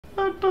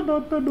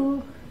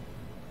No.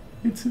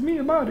 It's me,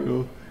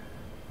 Mario.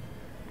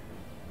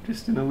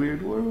 Just in a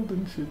weird world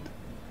and shit.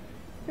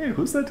 Hey,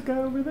 who's that guy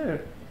over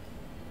there?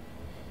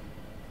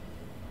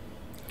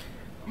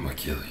 I'm gonna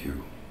kill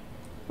you.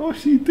 Oh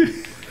shit.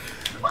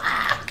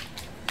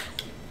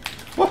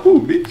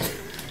 Wahoo, bitch.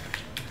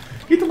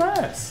 Eat my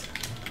ass.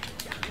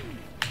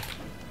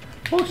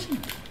 Oh shit.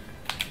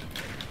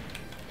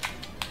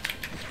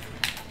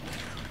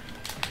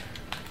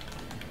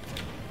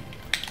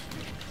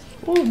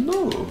 Oh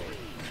no.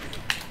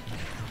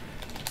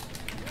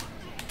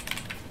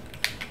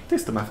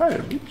 Taste my fire,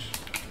 bitch.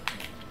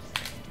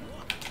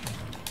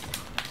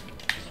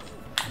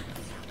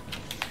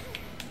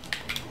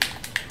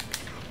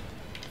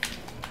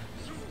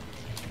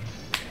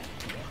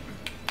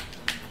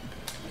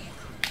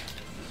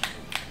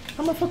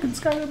 I'm a fucking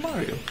Skyrim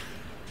Mario.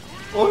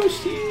 Oh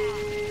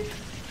shit!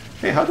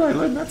 Hey, how do I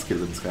learn that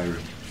skill in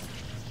Skyrim?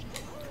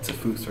 It's a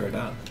foo throw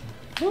down.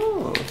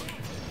 Oh.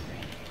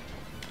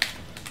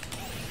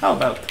 How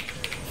about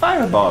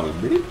fireball,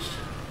 bitch?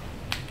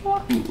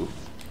 Wahoo!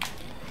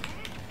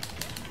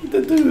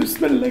 The dude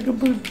smell like a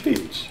bird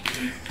bitch.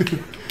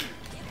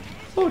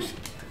 Oh shit!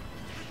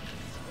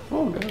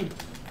 Oh god!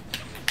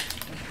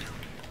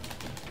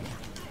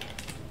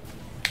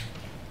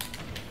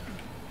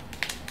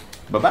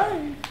 Bye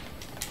bye!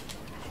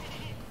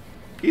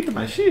 Eat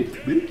my shit,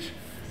 bitch!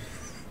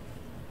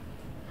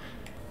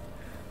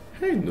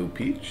 Hey, new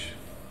Peach.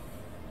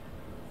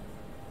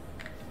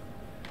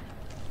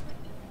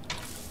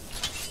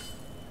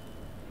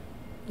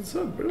 What's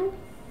up, bro?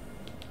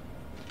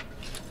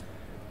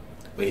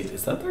 Wait,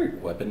 is that their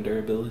weapon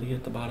durability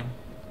at the bottom?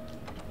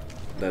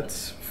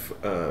 That's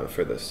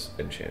for this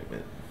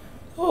enchantment.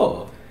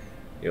 Oh.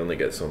 You only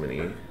get so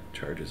many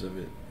charges of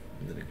it,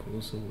 and then it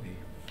goes away.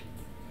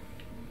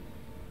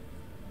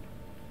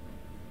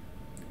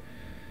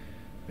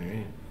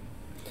 Alright.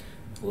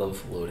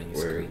 Love loading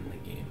screen in the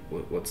game.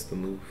 What's the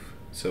move?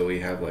 So we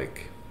have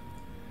like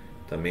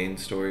the main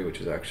story, which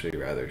is actually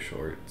rather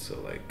short, so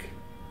like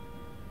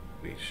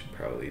we should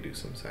probably do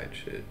some side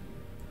shit.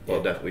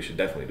 Well, Yeah. we should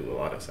definitely do a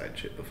lot of side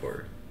shit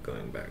before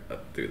going back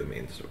up through the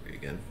main story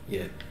again.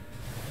 Yeah.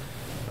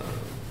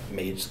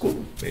 Mage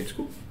school. Mage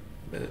school?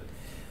 Bet.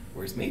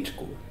 Where's mage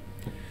school?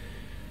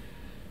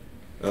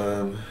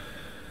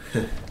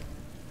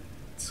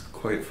 It's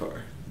quite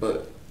far,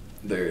 but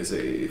there is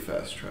a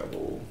fast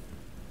travel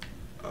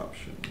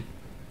option.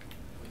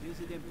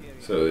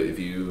 So if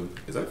you...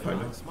 Is that fine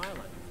now?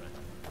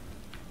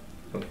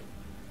 Oh.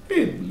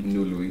 Hey,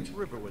 new Luigi.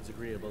 Riverwood's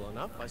agreeable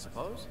enough, I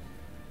suppose,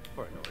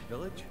 for a Norwood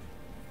village.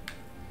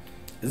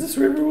 Is this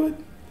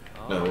Riverwood?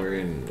 No, we're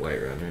in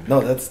Whiterun right now.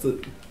 No, that's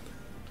the...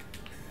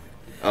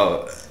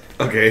 Oh,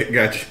 okay,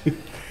 gotcha.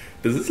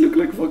 Does this look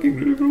like fucking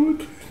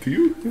Riverwood to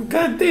you? You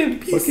goddamn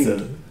pizza.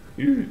 Fucking,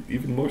 you're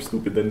even more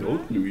stupid than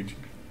old Luigi.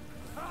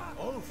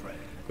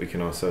 We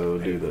can also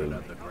do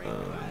the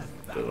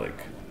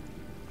like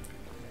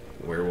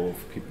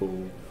werewolf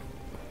people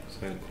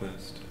side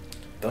quest.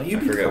 Don't you I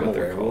forget become what a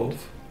they're werewolf? called.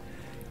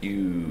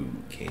 You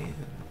can.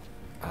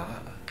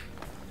 Ah.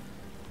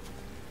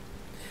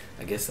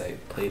 I guess I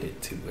played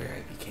it to where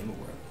I became a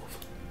werewolf.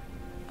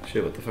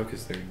 Shit, what the fuck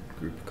is their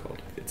group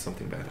called? It's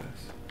something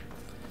badass.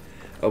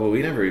 Oh, but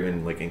we never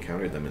even like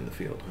encountered them in the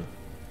field, huh?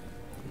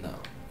 No.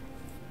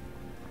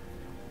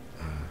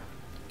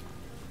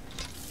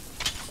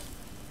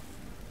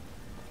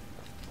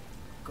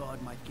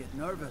 God might get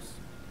nervous.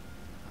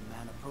 A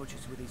man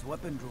approaches with his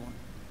weapon drawn.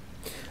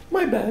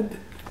 My bad.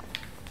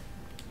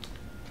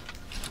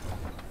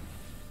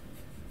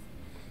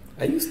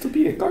 I used to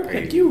be a guard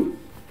like you.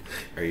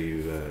 Are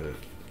you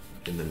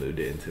in the mood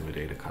to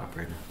intimidate a cop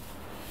right now?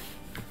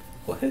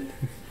 What?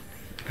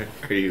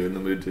 Are you in the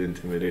mood to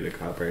intimidate a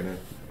cop right now?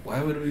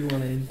 Why would we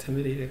want to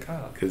intimidate a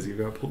cop? Because you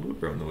got pulled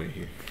over on the way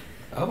here.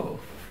 Oh,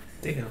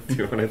 damn. Do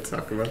you want to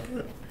talk about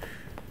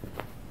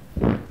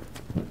that?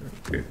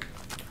 Okay.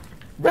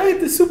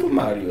 Ride the Super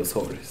Mario's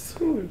horse.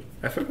 Cool.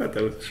 I forgot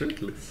that was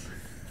shirtless.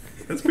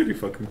 That's pretty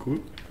fucking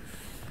cool.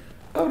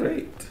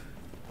 Alright.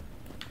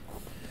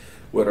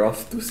 We're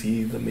off to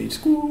see the mage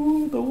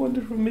school, the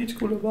wonderful mage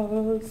school of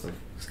Oz. Oh,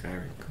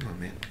 Skyrim, come on,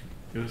 man.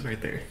 It was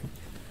right there.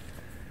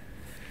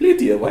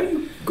 Lydia, why are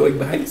you going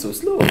behind so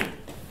slow?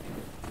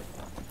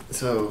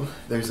 So,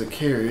 there's a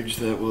carriage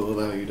that will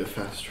allow you to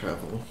fast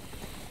travel.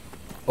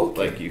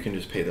 Okay. Like, you can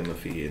just pay them a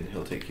fee and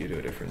he'll take you to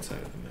a different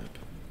side of the map.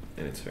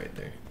 And it's right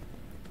there.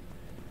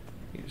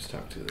 You just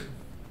talk to the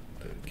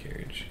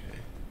carriage guy.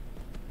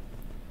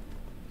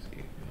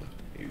 See,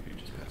 you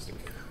just passed him.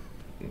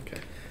 Okay.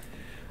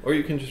 Or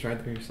you can just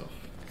ride there yourself.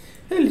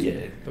 Hell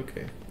yeah.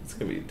 Okay. It's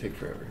gonna take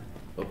forever.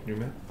 Open your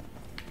map.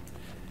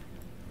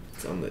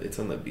 It's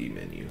on the B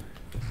menu.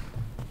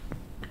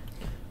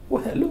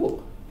 Well,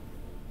 hello.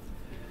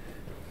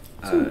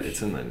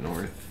 It's in the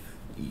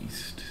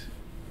northeast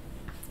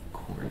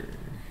corner of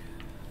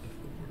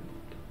the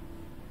world.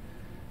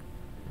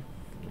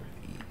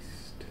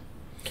 Northeast.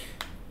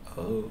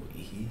 Oh,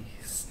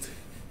 east.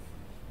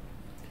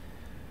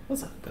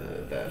 What's up?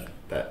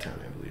 That town,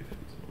 I believe,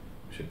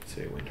 should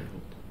say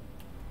Winterhold.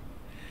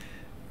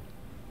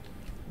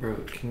 Bro,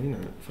 can you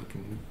not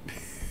fucking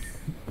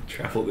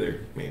travel there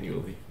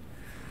manually?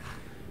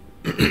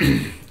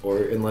 Or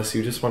unless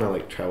you just want to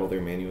like travel there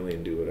manually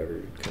and do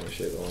whatever kind of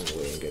shit along the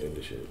way and get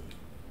into shit.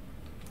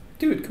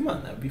 Dude, come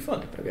on, that'd be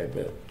fun. Okay, I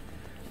bet.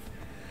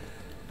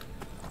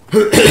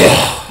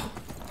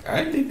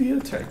 Alright, Lydia,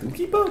 try to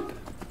keep up.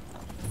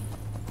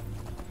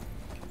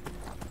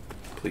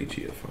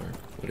 Plegia Farm.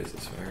 What is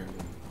this farm?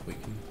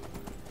 Wiki.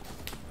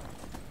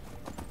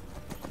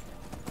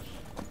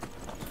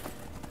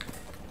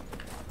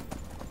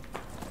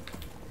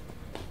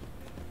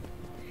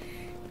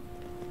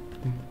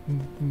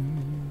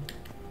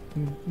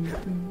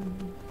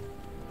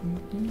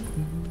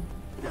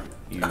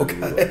 You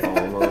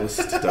almost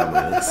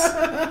dumbass.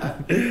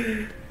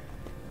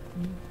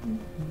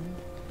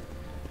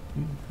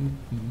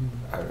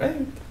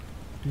 Alright.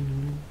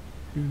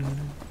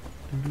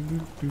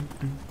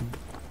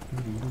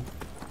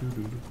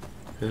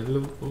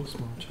 Hello, oh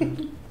small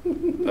child.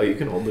 Oh, you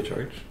can hold the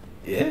charge?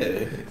 Yeah.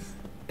 Nice.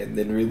 And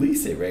then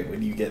release it right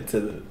when you get to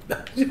the...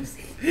 Just...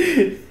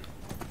 Nice.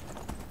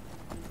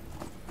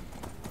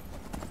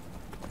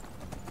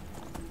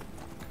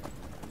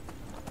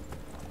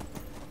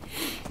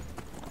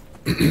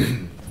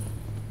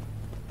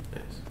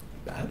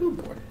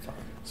 Battleborn farm.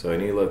 So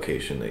any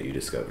location that you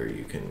discover,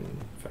 you can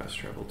fast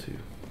travel to.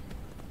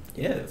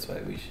 Yeah, that's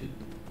why we should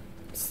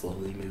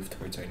slowly move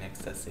towards our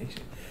next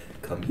destination.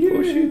 Come here.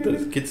 Oh shoot,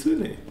 that's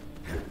Kitsune.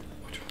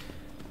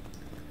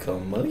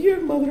 Come here,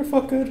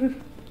 motherfucker.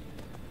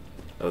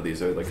 Oh,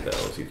 these are like the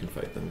elves, you can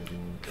fight them.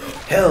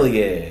 Hell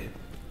yeah.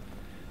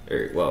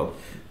 Or, well,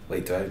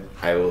 Wait, do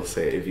I will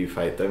say if you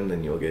fight them,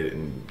 then you'll get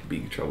in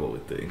big trouble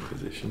with the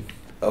Inquisition.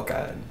 Oh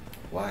god.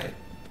 Why?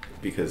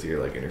 Because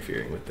you're like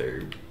interfering with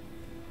their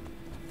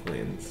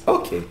plans.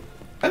 Okay.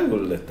 I will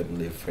let them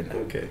live for now.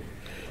 Okay.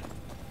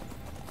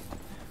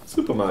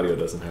 Super Mario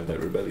doesn't have that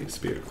rebellious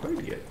spirit quite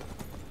yet.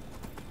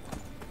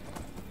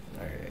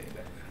 Alright.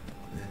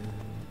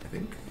 I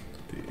think.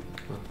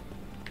 Well,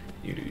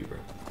 you do you, bro.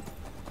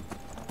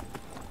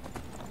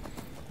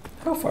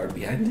 How far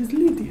behind is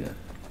Lydia?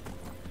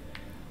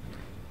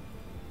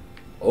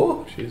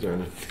 Oh, She's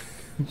running.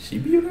 she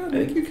be I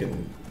running. think you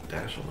can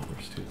dash on the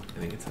horse too. I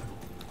think it's how.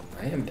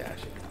 I am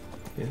dashing.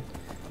 Yeah.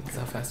 That's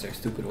how fast our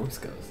stupid horse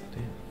goes.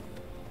 Damn.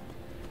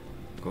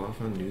 Go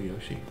off on new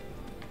Yoshi.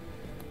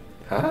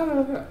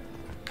 Ha!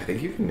 I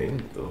think you can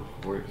name the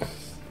horse.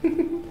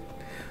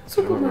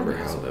 Super I don't remember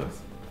Mario's how though.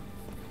 horse.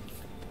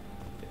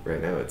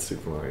 Right now it's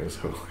Super Mario's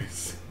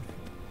horse.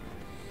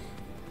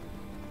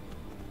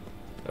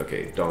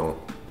 Okay, don't.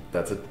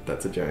 That's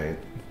a giant.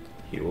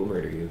 He will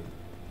murder you.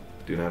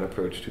 Do not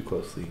approach too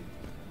closely,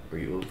 or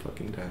you will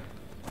fucking die.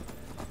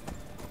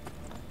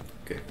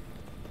 Okay.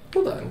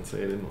 Hold on. Don't say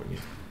I didn't warn you.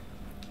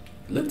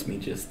 Let me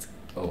just.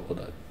 Oh,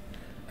 hold on.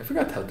 I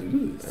forgot how to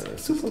do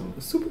this. System.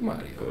 Super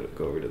Mario.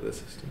 Go over to the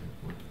system.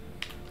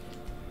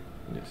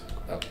 Yes.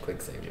 Oh,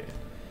 quick save. Yeah.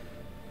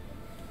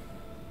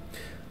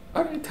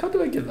 Alright, how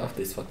do I get off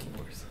this fucking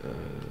horse?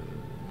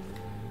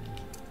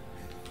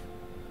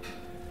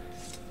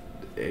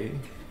 A.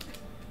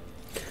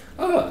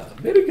 Ah,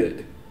 very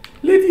good.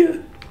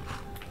 Lydia,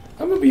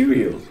 I'm gonna be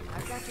real.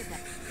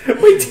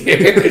 Wait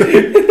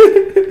here.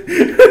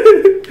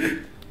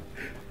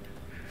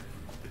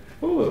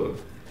 Oh,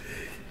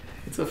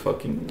 it's a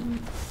fucking.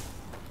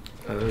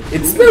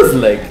 It smells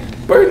like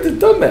burnt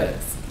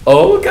dumbass.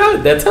 Oh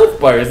god, that health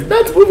bar is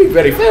not moving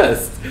very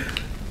fast.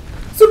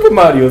 Super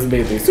Mario's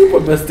made a super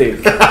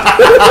mistake. What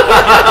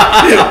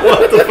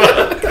the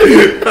fuck?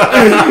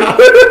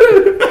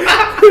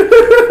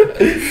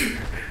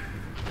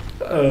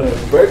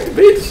 Burnt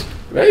bitch,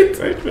 right?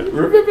 Right, man.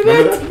 Remember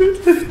that?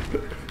 bit?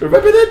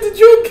 Remember that the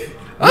joke?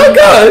 Oh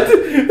god!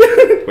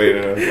 Wait,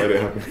 no, let it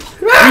happen.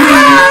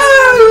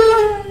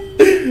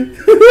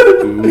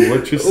 Ooh,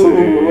 what you say?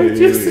 Ooh, what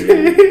you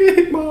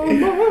say?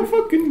 Mama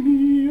fucking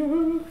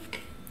Mia.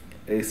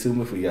 I assume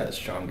if we got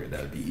stronger,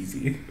 that would be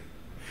easy.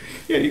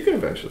 Yeah, you can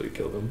eventually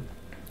kill them.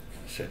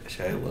 Should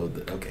I load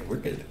the... Okay, we're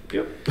good.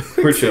 Yep.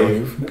 We're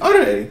chilling.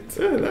 Alright.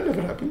 Yeah, that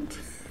never happened.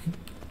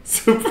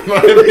 Super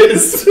Mario made a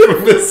super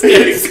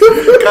mistake.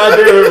 God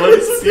damn it, what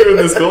is you in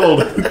this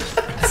gold?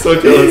 So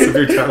jealous of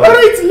your talent.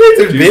 Alright,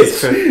 later,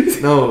 Jesus bitch.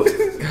 Christ. No,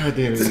 god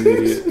damn it, you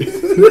idiot.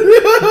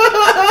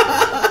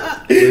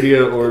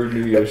 Lydia or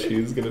New Yoshi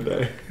is gonna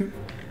die.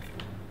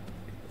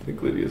 I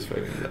think Lydia's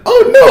fighting.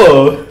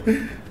 Oh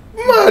no!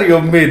 Mario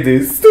made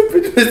this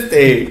stupid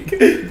mistake.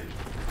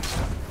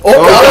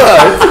 Oh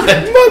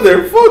god!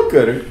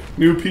 Motherfucker!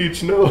 New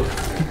Peach, no.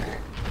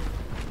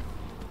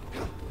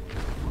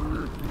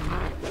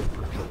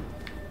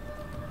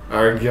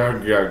 Arg,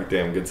 yarg, yarg.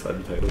 Damn, good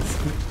subtitles.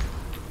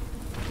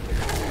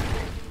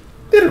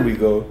 There we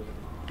go.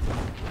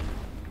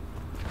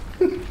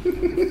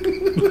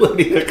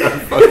 Lydia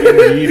got fucking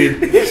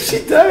yeeted. She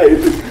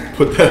died.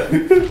 Put that.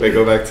 Wait,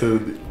 go back to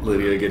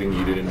Lydia getting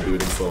yeeted and do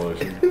it in slow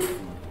motion.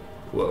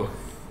 Whoa.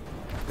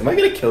 Am I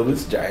gonna kill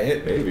this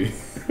giant? Maybe.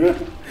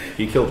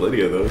 He killed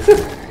Lydia though.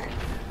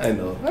 I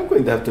know. I'm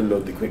going to have to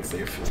load the quick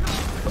save.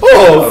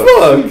 Oh,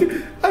 fuck!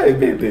 I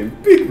made a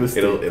big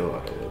mistake. It'll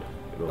auto load.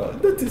 Oh,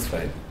 that is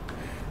fine.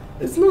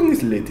 As long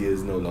as Lydia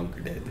is no longer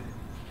dead.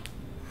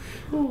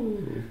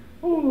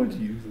 Oh,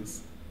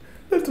 Jesus.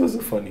 That was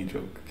a funny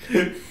joke.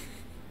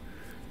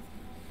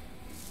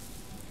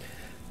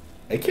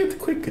 I can't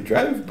quick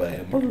drive by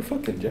a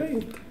motherfucking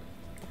giant.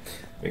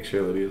 Make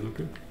sure Lydia's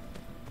okay.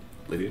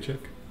 Lydia check.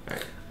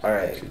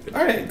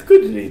 Alright,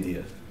 good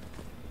Lydia.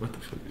 What the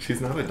fuck?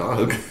 She's not a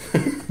dog.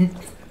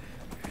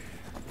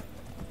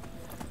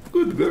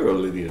 Good girl,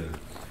 Lydia.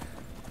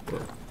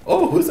 Well,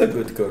 Oh, who's a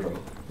good girl?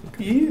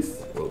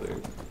 Yes. well,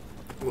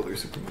 they're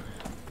Superman.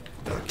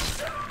 Dog.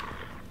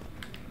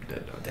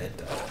 Dead dog. Dead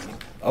doggy.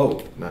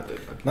 Oh, Not dead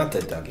dog. not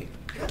dead doggy.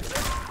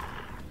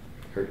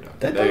 Hurt dog.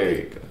 Dead there doggy.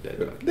 you go. Dead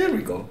dog. There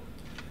we go.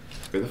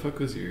 Where the fuck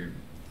was your...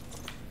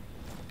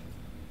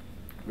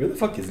 Where the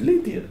fuck is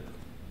Lydia?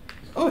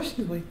 Oh,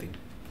 she's waiting.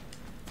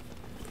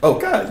 Oh,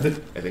 God.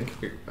 I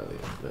think your... Oh,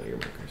 yeah. No, your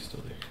marker's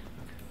still there.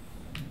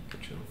 Okay.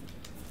 Good chill.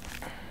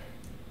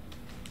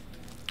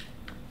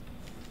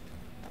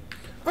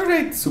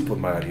 Alright, Super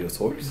Mario's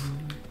horse.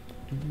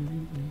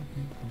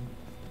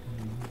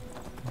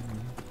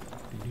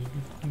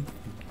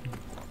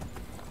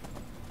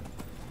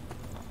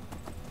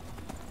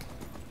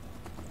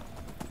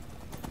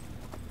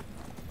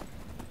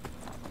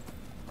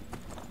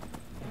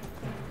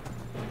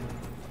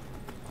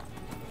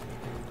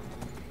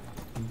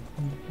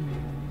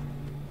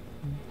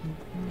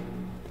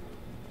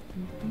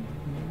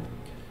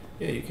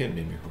 Yeah, you can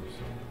name your horse.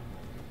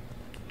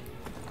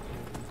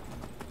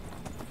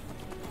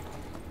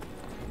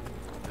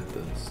 At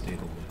the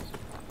stable master.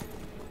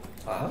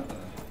 Ah.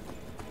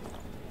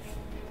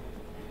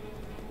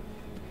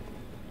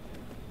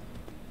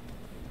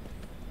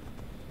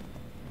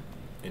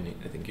 And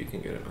I think you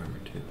can get an armor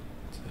too.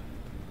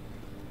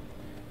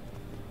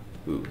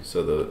 Ooh,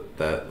 so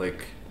that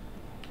like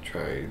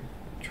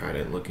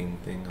trident looking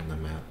thing on the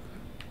map,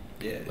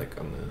 Yeah. like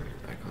on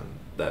the icon,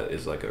 that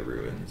is like a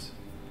ruins.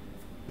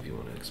 If you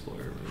want to explore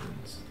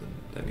ruins, then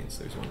that means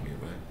there's one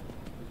nearby.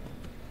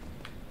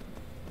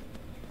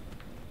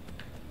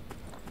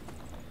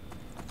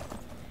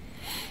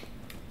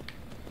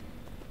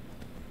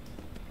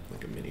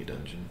 Like a mini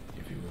dungeon,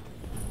 if you will.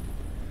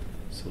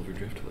 Silver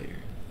Drift layer.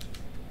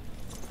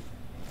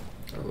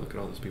 Oh, look at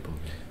all those people.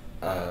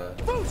 Oh,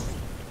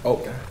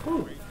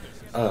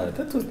 God.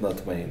 That was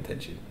not my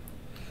intention.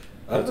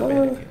 That's a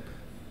bandit camp.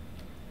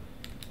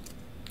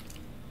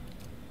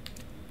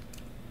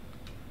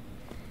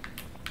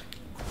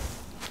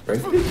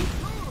 Birthday?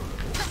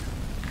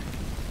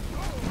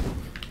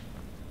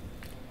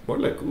 More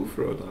like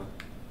Ufroda.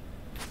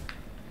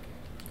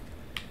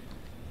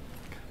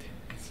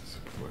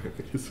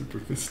 He's super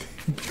fisting.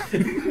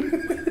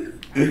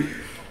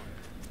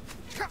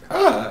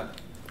 Ah!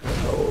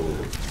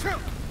 Oh.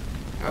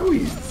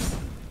 Owies.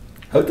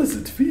 How does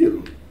it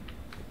feel?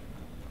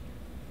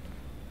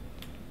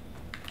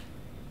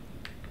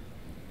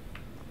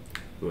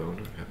 Ooh, I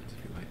wonder what happens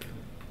if you light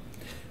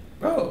that.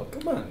 Bro,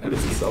 come on. What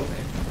is this, man?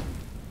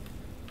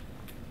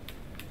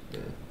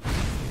 Yeah.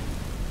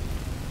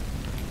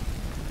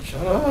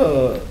 Shut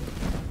up.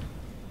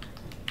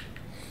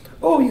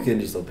 Oh, you can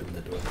just open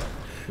the door.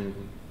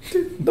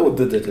 Mm-hmm. No, What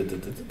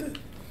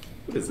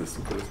is this?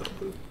 What is that?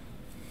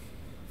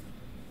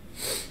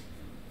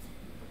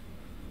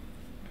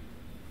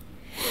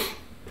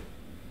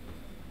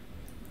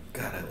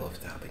 God, I love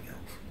dabbing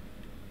elf.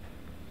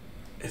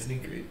 Isn't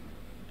he great?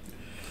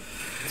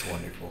 It's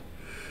wonderful.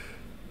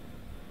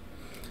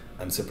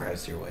 I'm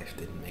surprised your wife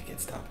didn't make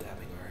it stop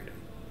dabbing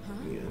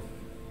already. Yeah.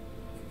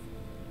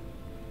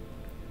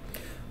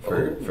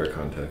 Oh. For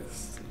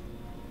context,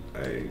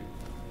 I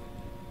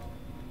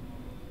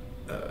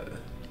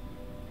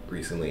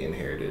recently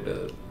inherited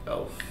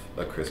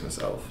a Christmas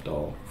elf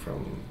doll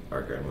from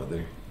our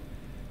grandmother,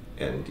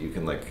 and you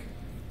can like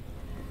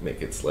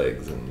make its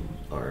legs and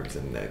arms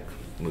and neck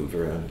move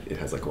around. It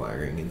has like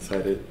wiring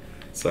inside it,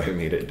 so I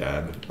made it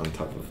dab on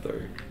top of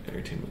their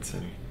entertainment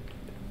center,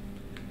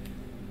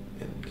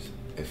 and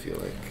I feel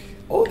like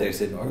Oh,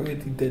 there's an already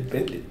dead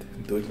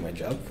bandit doing my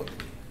job for me.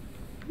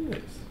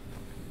 nice.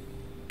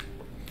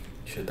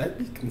 Should I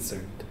be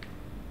concerned?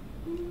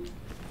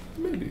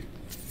 Maybe.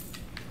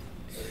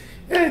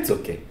 Yeah, it's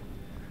okay.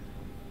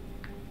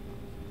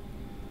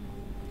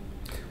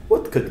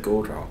 What could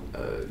go wrong?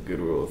 Good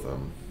rule of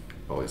thumb: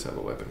 always have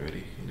a weapon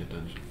ready in a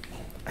dungeon.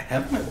 I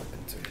have my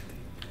weapons ready.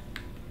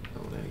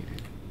 Oh, now you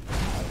do.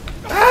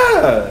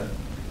 Ah!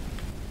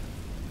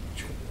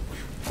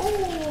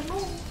 Oh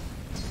no!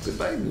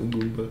 Goodbye, Moon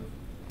Goomba.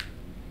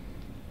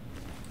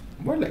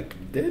 More like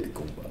dead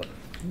Goomba.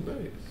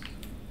 Nice.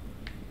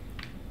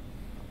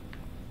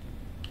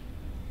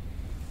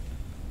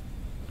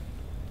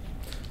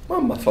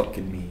 Mama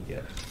fucking me,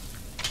 yeah.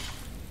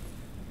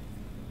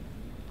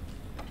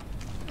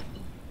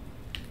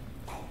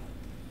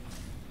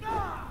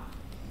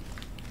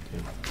 Yeah,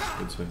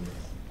 good swing.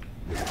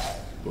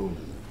 Boom.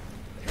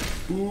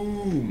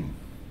 Boom!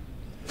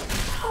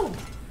 Ow!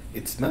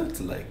 It smelled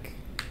like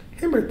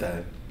hammer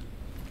time.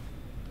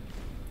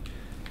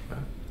 Wow.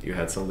 You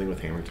had something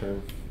with hammer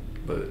time,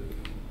 but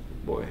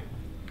boy.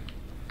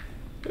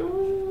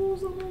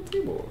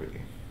 table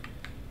already.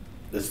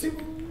 This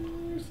table?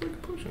 It's like a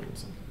potion or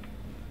something.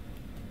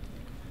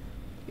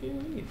 You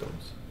don't need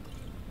those.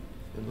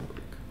 In the book.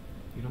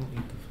 You don't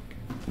need the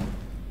fucking...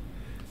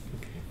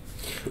 Okay.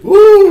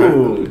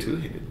 Ooh!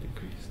 Two-handed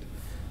increased.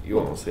 You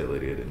almost hit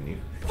Lydia, didn't you?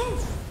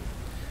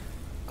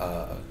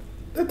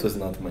 That was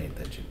not my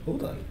intention.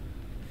 Hold on.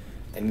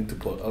 I need to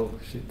pull... Oh,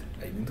 shit.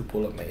 I need to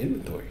pull up my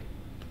inventory.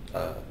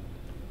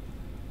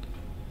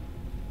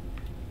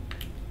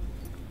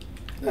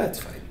 That's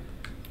fine.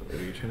 What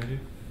are you trying to do?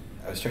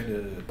 I was trying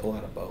to pull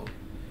out a bow.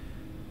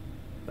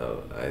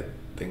 Oh, I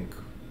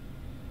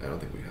don't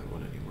think we have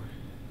one anymore.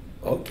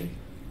 Okay.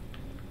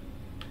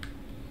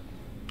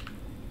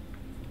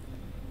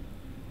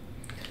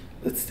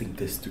 Let's think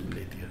this through,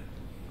 Lydia.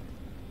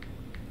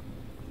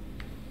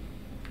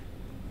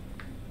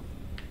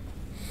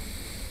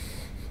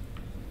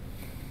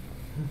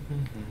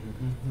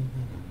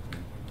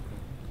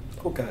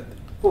 Oh god.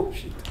 Oh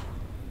shit.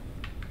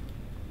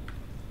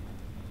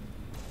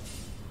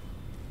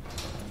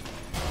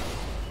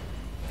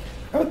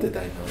 How did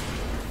I know?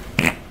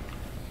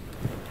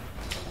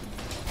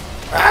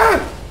 Ah!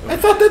 I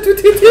thought that would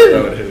hit him!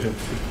 That would hit him.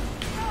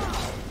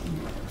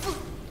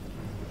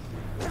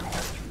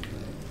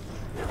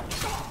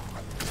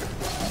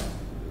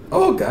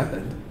 Oh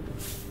god.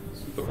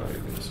 Super high,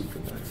 super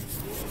high.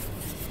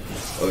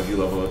 Oh, if you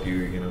level up,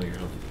 you know your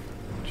health.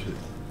 Shit.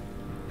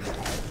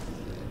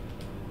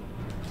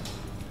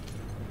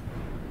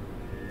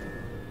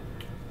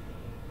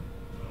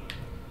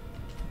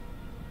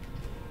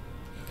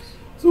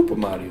 Super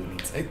Mario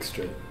needs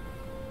extra.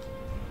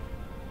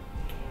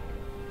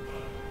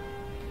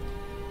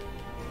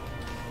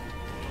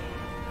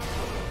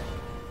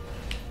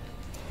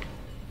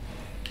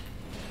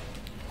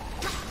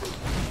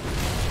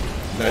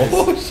 Nice.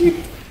 Oh shit!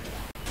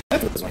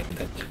 That was my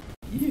intention.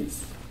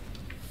 Yes.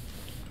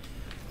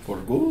 For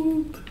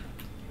gold.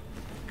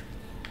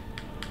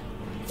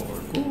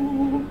 For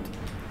gold.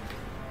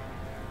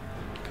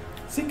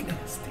 Sick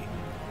nasty.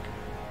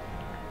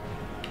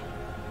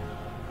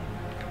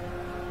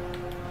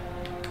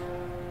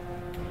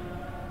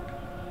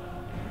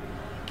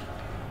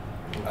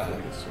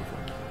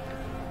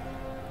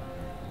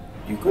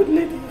 You good,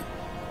 lady?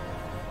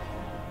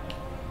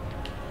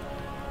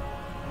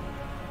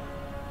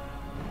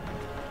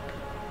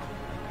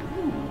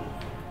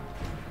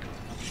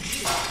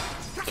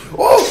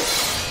 Oh!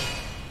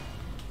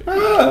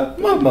 Ah,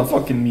 mama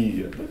fucking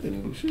mia. I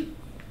didn't know shit.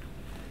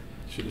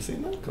 Should have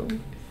seen that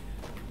coming.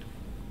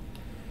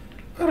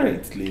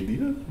 Alright,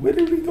 Lydia, where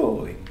are we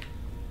going?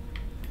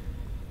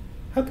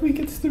 How do we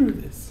get through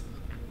this?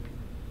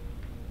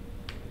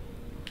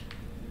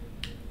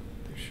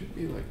 There should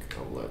be like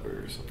a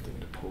lever or something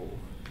to pull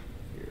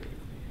here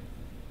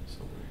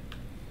somewhere.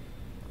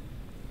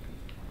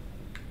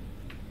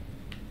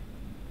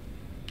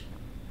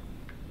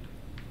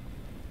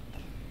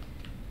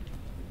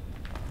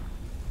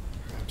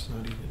 Perhaps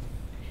not even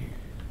here.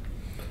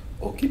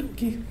 Okie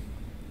dokie.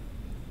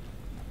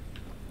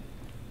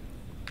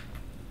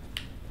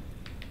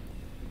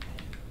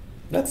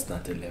 That's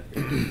not a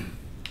lever.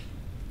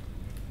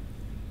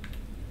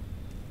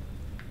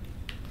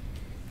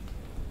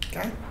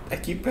 God, I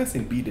keep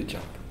pressing B to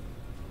jump.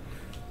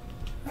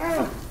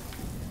 Ah!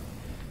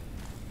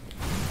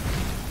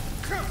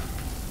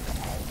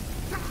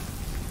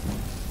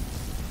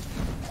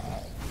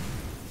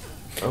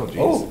 Oh, jeez.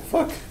 Oh,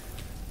 fuck.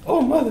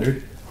 Oh,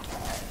 mother.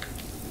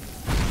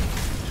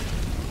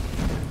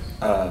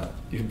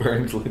 You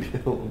burned Lydia a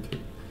little bit.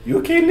 You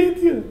okay,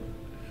 Lydia?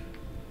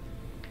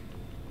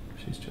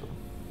 She's chilling.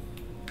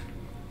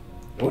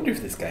 I wonder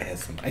if this guy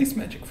has some ice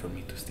magic for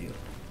me to steal.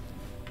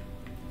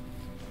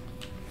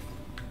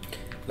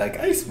 Like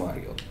Ice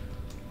Mario.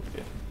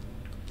 Yeah.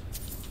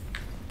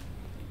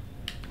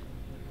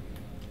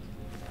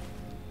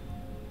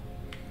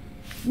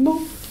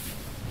 No.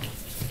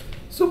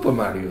 Super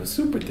Mario is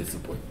super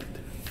disappointed.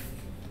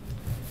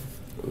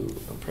 Ooh,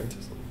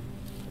 apprentice.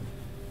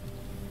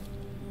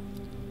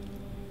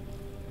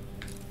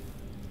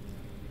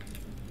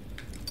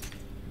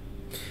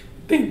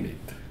 Damn it.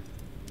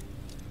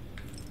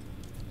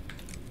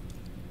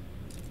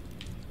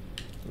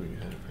 Oh, you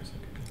had it for a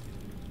second.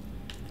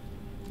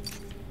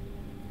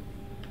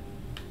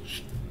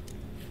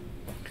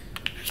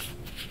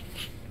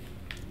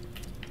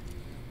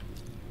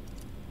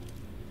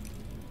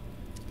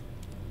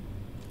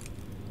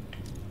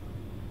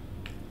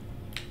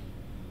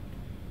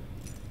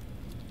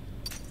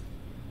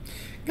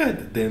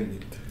 God damn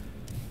it.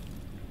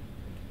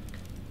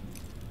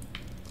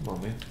 Come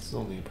on, man. This is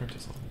only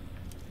apprentice level.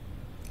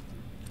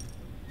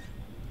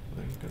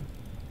 There you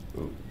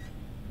go. Ooh.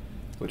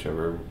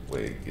 Whichever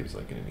way gives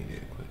like an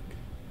immediate click.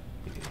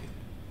 Yeah.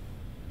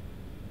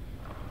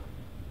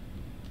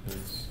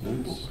 Nice,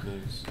 nice,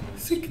 nice,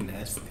 nice. Sick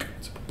nasty.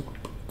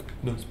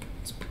 Nice.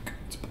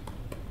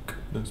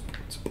 Nice.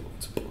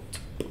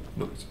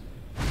 Nice.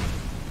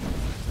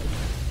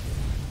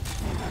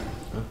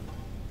 Huh?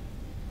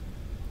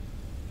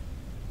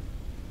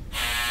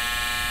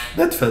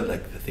 That felt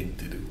like the thing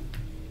to do.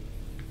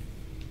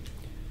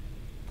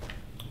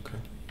 Okay.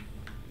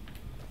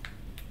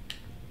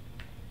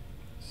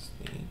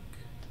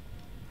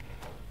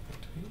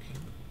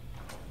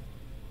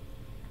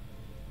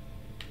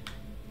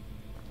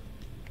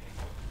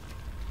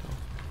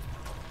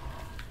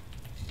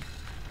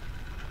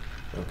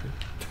 Okay.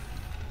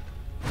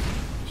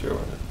 Sure,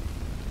 why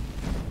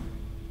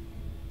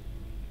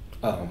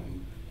not?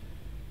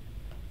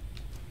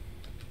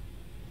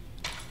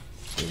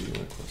 Maybe you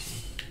want closer.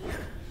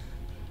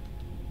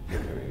 Or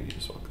maybe you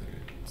just walk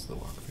there. It's the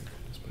walk there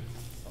kind of spot.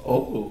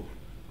 Oh.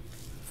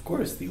 Of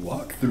course, the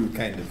walk-through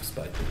kind of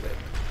spider web.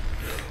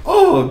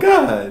 Oh,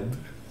 God!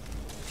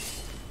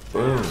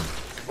 Boom.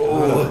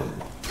 Oh.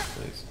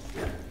 Nice.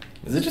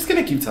 Is it just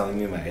gonna keep telling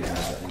me my item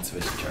has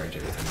insufficient charge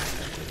every time I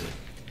attack with it?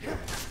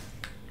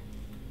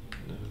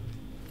 No.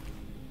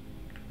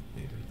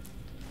 Maybe.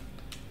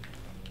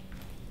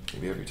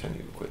 Maybe every time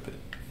you equip it.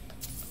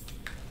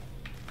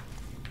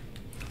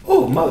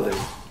 Oh, mother!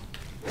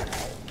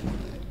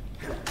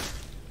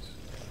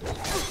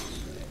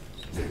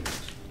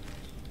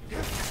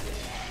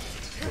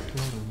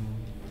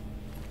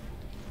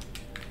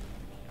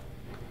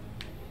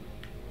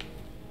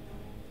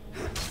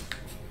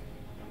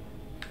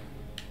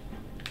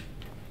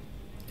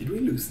 Did we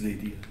lose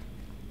Lydia?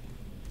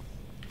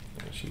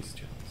 Oh, she's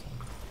jealous.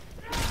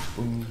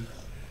 Boom.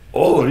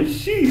 Oh, is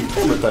she?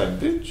 Hammer time,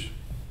 bitch.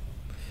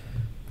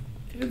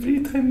 Every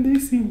time they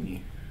see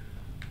me.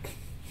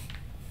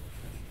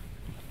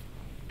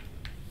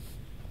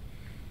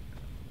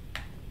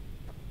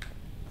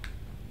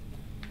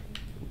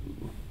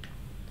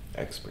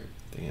 Expert.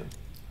 Damn.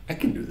 I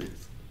can do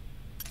this.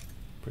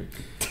 Pretty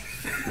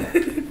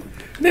good.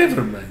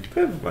 Never mind.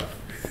 Never mind.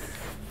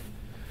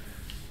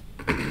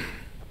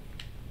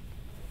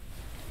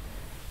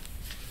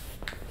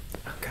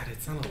 Oh god,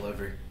 it's not a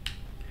lever.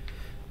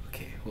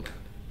 Okay, hold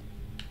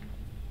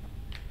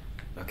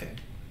on. Okay.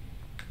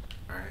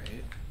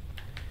 Alright.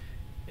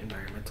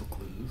 Environmental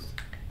clues.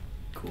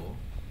 Cool.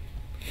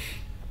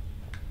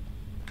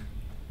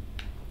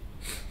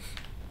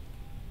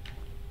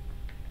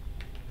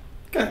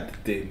 God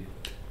damn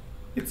it.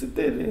 It's a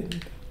dead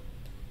end.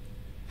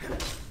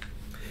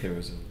 There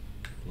was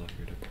a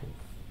lever to pull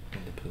on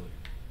the pillar.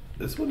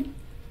 This one?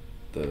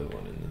 The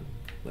one in the,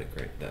 like,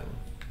 right, that one.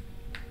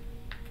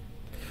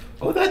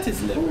 Oh, that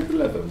is lever.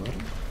 Lever,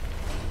 man.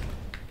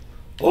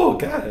 Oh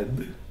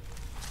god.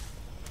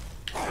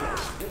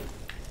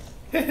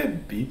 Hehe,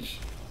 bitch.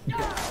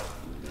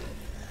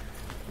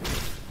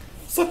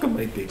 Suck on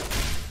my dick.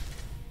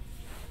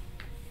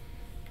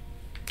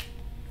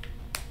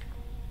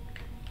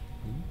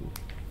 Ooh.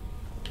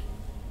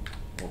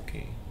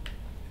 Okay.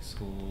 This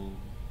whole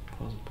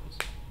puzzle.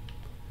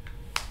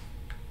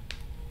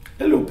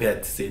 Hello,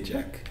 pet, say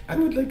Jack. I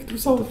would like to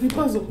solve the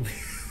puzzle.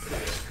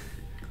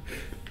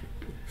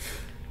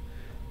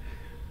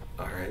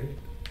 Alright.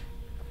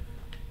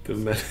 The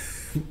meta.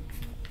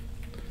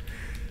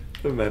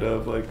 The meta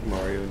of, like,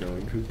 Mario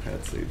knowing who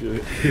Pat Sage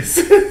is.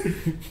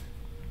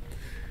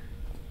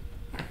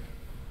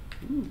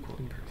 Ooh,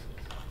 coin purses.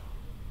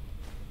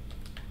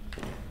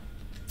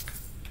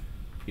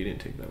 You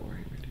didn't take that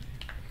warrior, did you?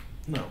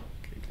 No.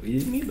 We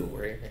didn't need the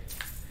warrior.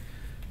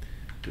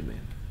 Good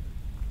man.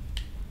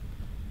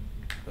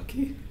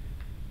 Okay.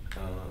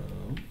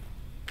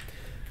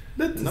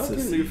 Let's Not see.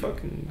 really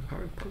fucking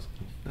hard puzzle,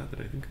 now that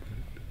I think about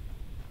it.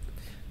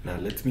 Now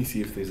let me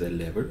see if there's a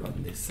lever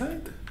on this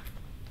side.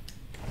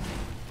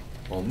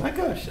 Oh my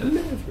gosh, a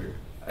lever!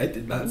 I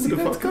did not see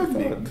that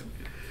coming.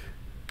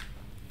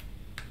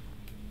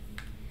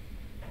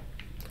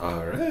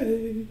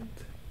 Alright.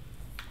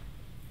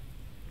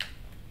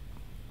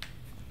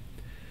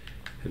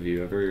 Have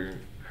you ever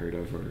heard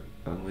of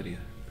Lydia?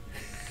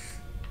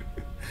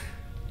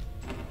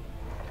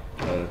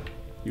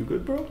 You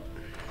good, bro?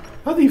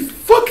 How the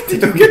fuck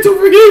did you get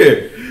over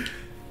here?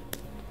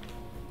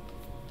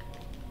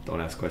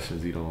 Don't ask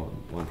questions you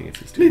don't want the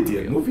answers to. Lydia,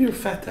 Mario. move your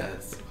fat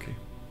ass. Okay.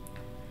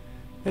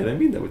 And I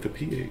mean that with a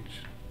PH.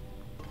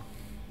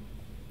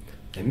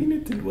 I mean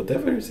it in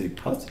whatever is a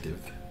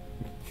positive.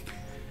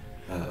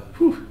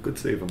 Whew, good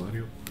save,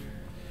 Mario.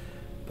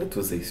 That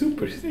was a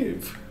super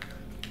save.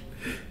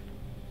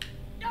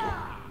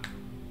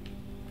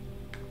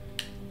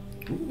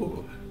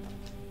 Ooh.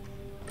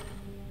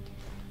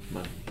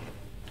 Money.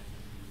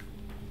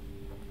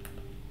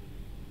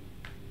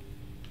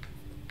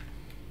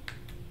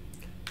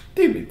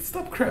 Damn it,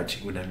 stop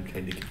crouching when I'm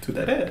trying to get to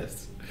that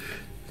ass.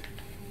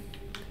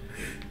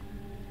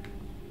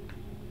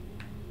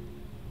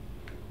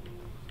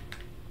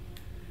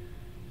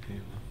 Okay,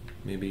 well,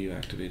 maybe you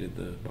activated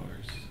the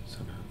bars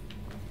somehow.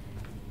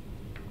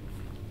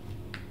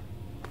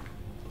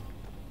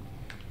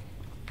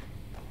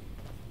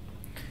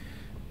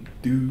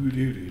 Do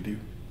do do do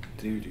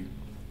do do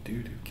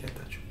do do. Can't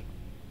touch me.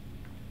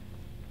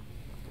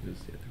 It was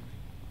the other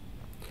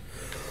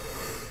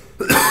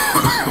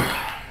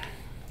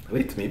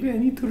Wait, maybe I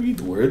need to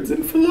read words and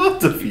way. You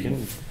philosophy.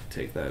 can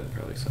take that and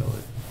probably sell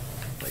it.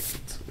 Like,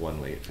 it's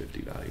one way at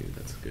 50 value.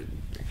 That's a good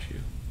ratio.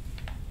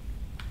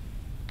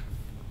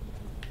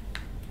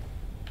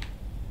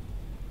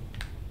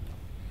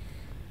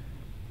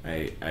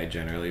 I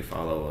generally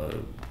follow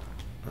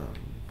a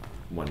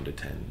 1 to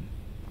 10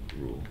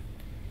 rule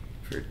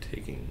for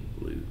taking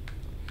loot.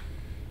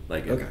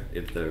 Like, Okay.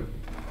 if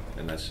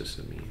and that's just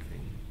a me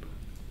thing.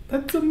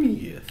 That's a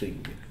me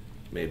thing.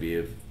 Maybe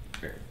if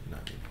Or,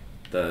 not me.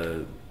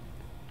 The...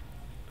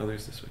 Oh,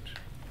 there's the switch.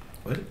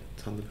 What?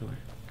 It's on the pillar.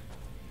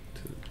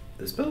 To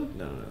This pillar?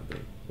 No, the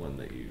one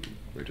that you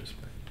were just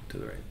by. To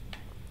the right.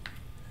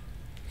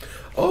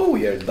 Oh,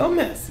 you're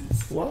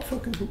dumbasses. What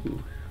fucking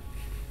poo-poo.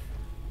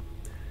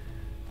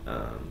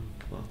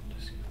 Well,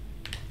 just...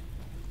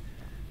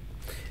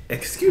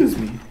 Excuse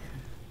me.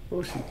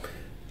 Oh, shoot.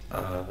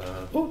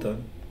 Hold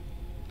on.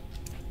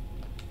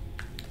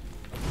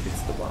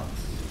 It's the boss.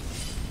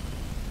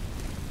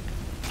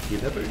 You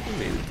never even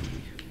made it to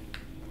me.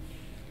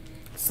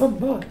 Some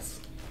boss.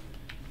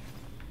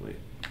 Wait.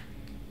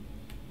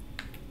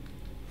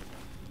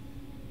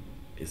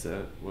 Is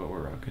that what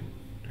we're rocking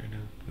right now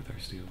with our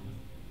steel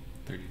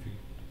 33?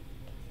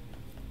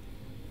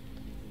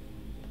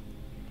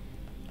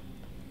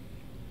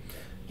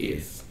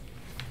 Yes.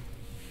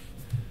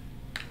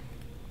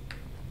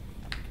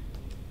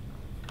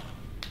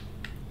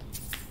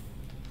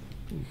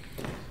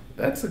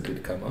 That's a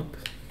good come up.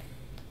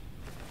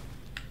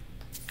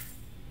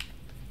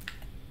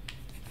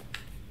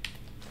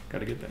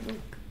 Gotta get that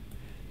milk.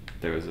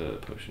 There was a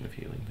potion of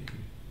healing that you,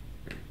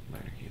 or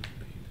minor healing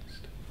that you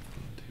missed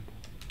on the table.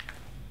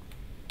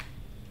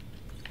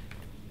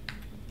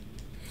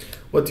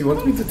 What, do you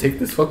want me to take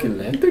this fucking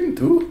lantern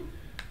too?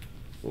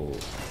 Oh.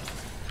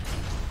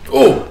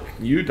 Oh!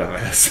 You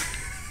dumbass.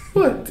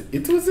 What?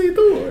 It was a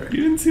door.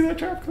 You didn't see that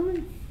trap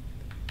coming?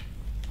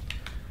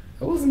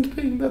 I wasn't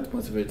paying that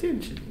much of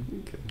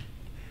attention. Okay.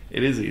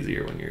 It is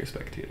easier when you're a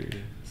spectator to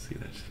see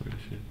that sort of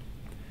shit.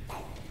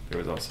 There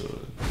was also a...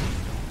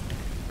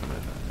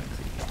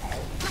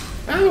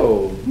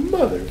 Ow!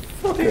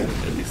 Motherfucker!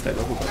 At least I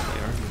leveled up my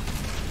armor.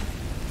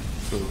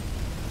 So,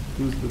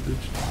 who's the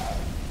bitch?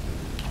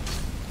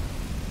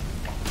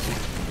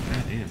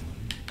 God damn.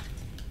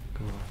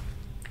 Go on.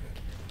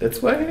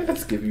 That's why I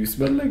ask if you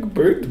smell like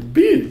burnt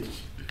bitch.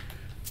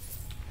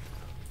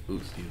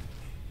 Ooh, Steve.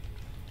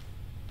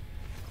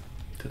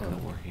 Took no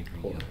more hate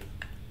roll.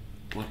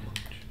 What much?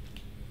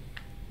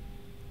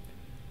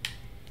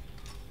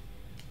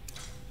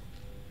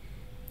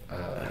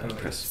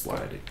 Press Y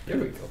to... There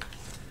we go.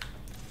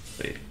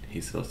 Wait, he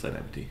still said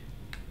empty.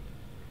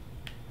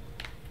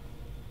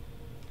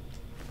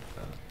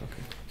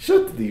 Okay.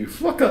 Shut the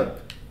fuck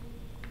up!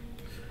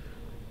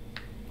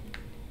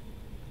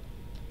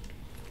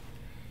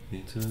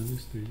 It's a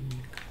mystery.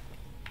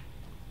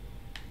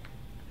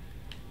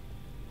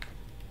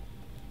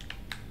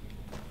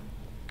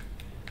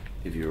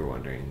 If you were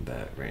wondering,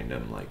 that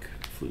random, like,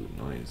 flute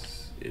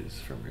noise is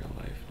from real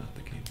life, not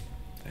the game.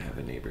 I have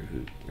a neighbor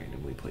who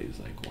randomly plays,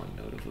 like, one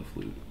note of a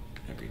flute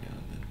every now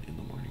and then in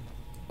the morning.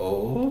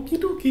 Okie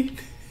dokie.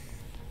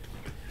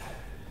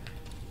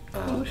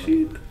 Oh,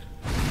 shit.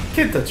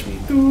 Can't touch me.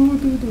 Do,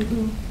 do, do, do,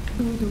 do,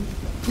 do,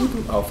 do,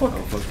 do. Oh, fuck.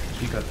 Oh, fuck.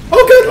 She got me.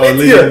 Oh, God, Oh,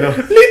 Lydia! Lydia, no.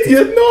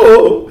 Lydia,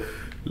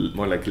 no!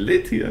 More like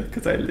Lydia,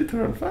 because I lit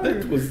her on fire.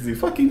 That was the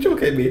fucking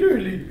joke I made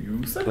earlier,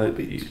 you son of a But,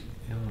 bitch. you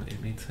know, it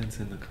made sense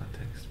in the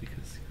context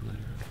because you lit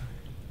her on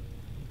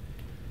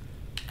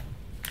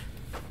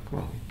fire. Come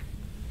on.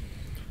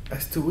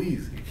 That's too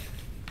easy.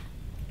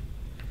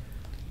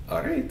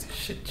 Alright,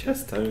 shit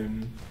chest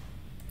time.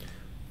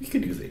 We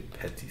could use a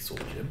petty soul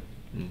gem.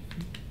 Mm-hmm.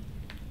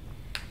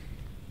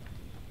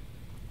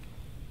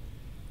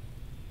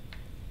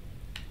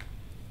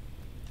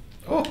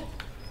 Oh!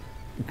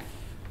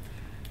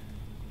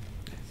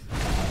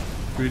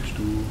 Bridge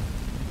duel.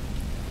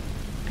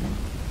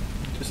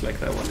 Just like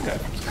that one guy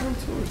from Skyrim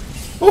Sword.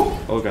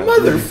 Oh! God.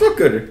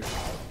 Motherfucker!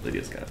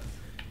 Lydia's got it.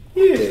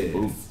 Yes!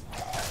 Boom.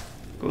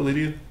 Go,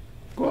 Lydia.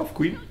 Go off,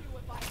 queen.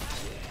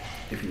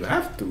 If you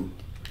have to.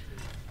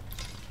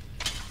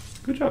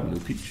 Good job, new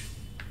peach.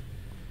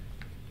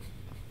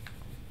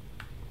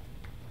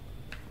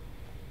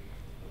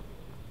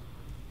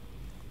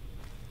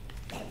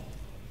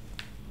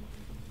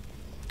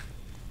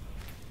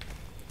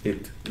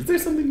 Is there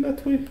something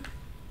that way?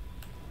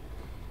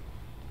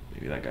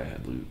 Maybe that guy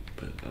had loot,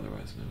 but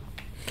otherwise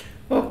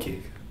no. Okay.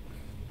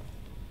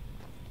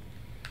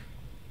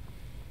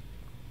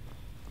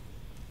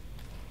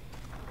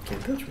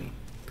 Can't touch me.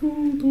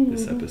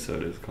 This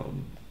episode is called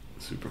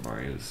Super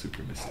Mario's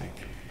Super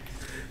Mistake.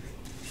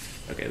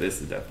 Okay,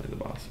 this is definitely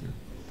the boss room.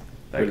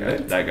 That guy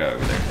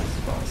over there is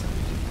the boss.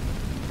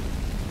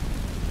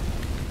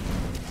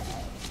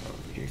 Oh,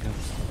 here he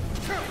comes.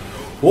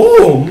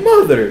 Oh,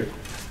 mother!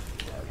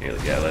 Here,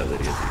 yeah, let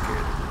Lydia take care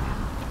of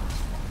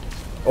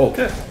it.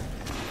 Okay.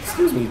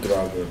 Excuse me,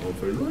 Dragon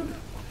Overlord.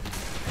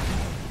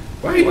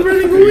 Why are you What the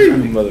running fuck are you away, you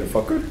running?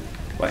 motherfucker?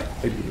 Why?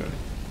 Why are you running?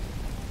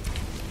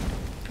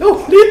 No,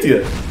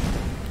 Lydia!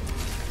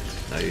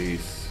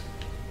 Nice.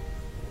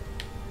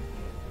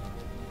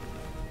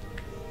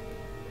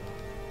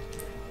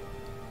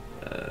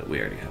 We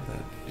already have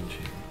that in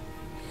chain.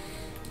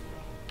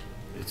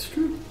 It's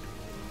true.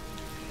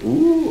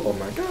 Ooh, oh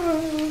my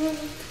god.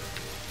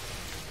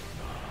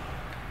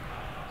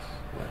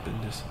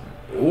 Weapon disarm.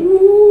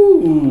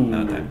 Ooh.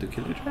 Now time to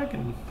kill a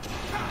dragon.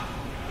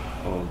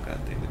 Oh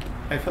god damn it.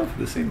 I fell for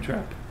the same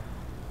trap.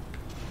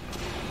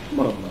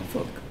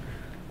 Motherfucker.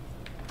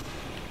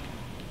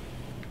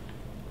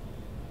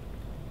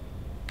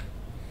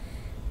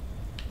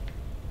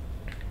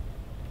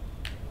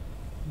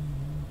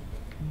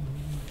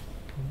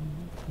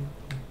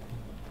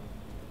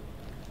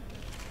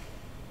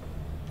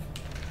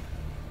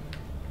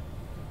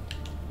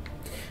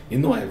 You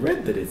know, I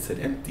read that it said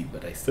empty,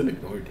 but I still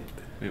ignored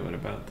it. Wait, what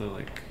about the,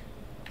 like,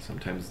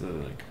 sometimes the,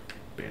 like,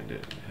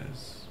 bandit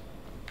has,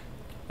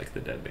 like, the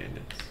dead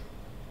bandits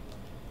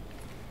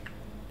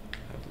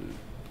have loot.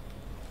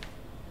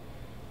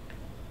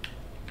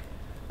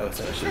 Oh,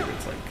 so I should.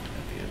 It's, like,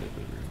 at the end of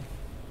the room.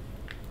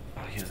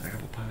 Oh, yes,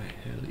 apple pie,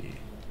 hell yeah.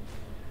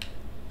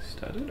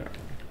 Studded armor.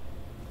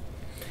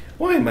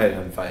 Why am I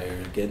on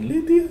fire again,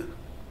 Lydia?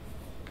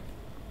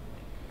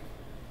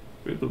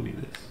 Riddle me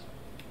this.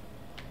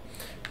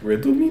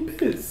 Riddle me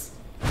biz.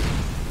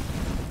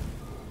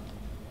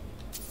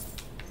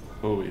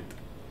 Oh, wait.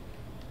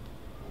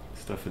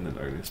 Stuff in the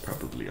darkness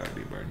probably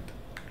already burned.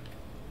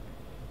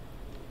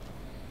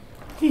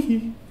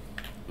 Hehe.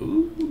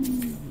 Ooh.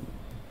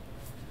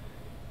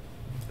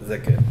 Is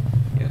that good?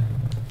 Yeah.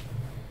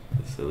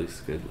 This at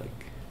least good,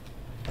 like,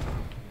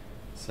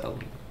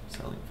 selling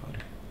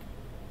fodder.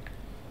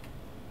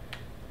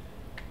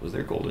 Was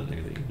there gold in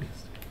there that you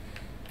missed?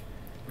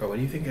 Bro, what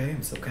do you think I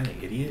am? Some kind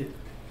of idiot?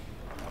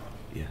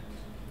 Yeah.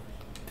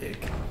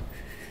 Dick.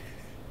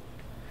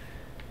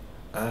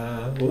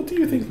 What do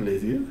you think,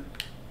 Lydia?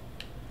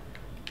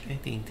 I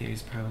think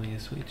there's probably a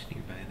switch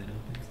nearby that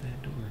opens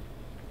that door.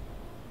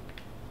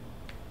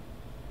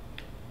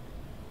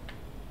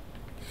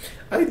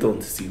 I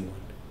don't see one.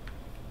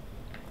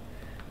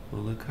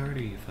 Well, look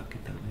harder, you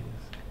fucking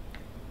dumbass.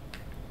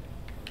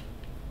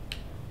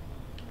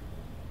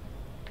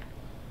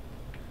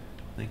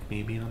 Like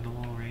maybe on the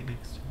wall right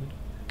next to the door.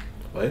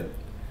 What?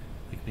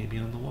 Like maybe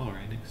on the wall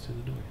right next to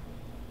the door.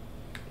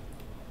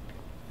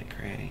 Like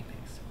right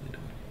next to the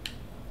door.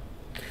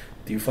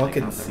 Do you Like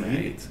fucking on the see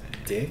right it, side.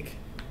 Dick?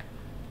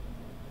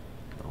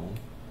 No.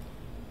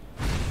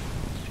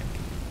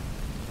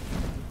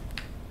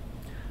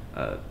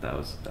 That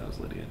was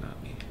Lydia,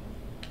 not me.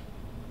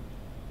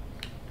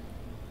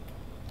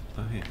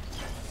 Oh hey.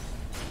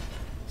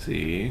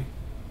 See?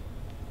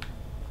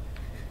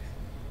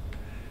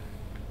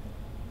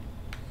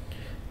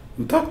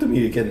 You talk to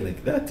me again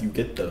like that, you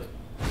get the...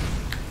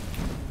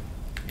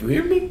 You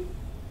hear me?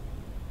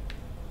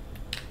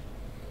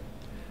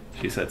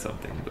 She said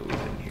something, but we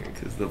didn't hear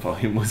because the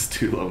volume was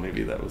too low.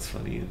 Maybe that was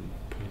funny in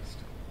post.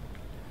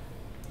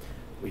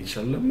 We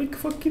shall make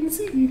fucking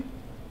see.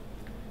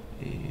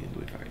 And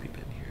we've already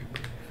been here, I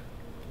believe.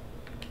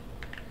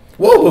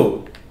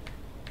 Whoa!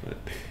 But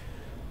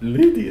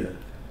Lydia.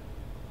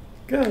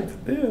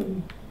 God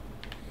damn.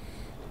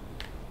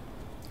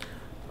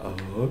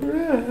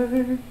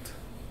 Alright.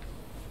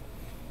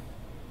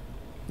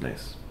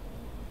 nice.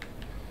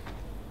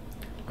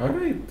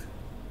 Alright.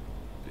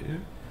 Yeah.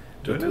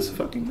 Join us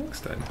fucking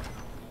next time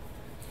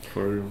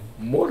for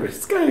More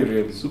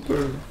Skyrim.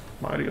 Super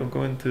Mario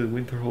going to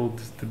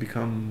Winterhold to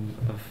become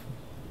a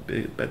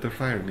better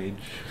fire mage.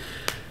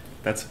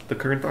 That's the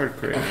current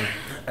arc right now.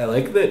 I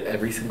like that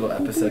every single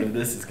episode of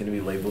this is going to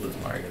be labeled as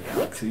Mario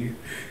Galaxy.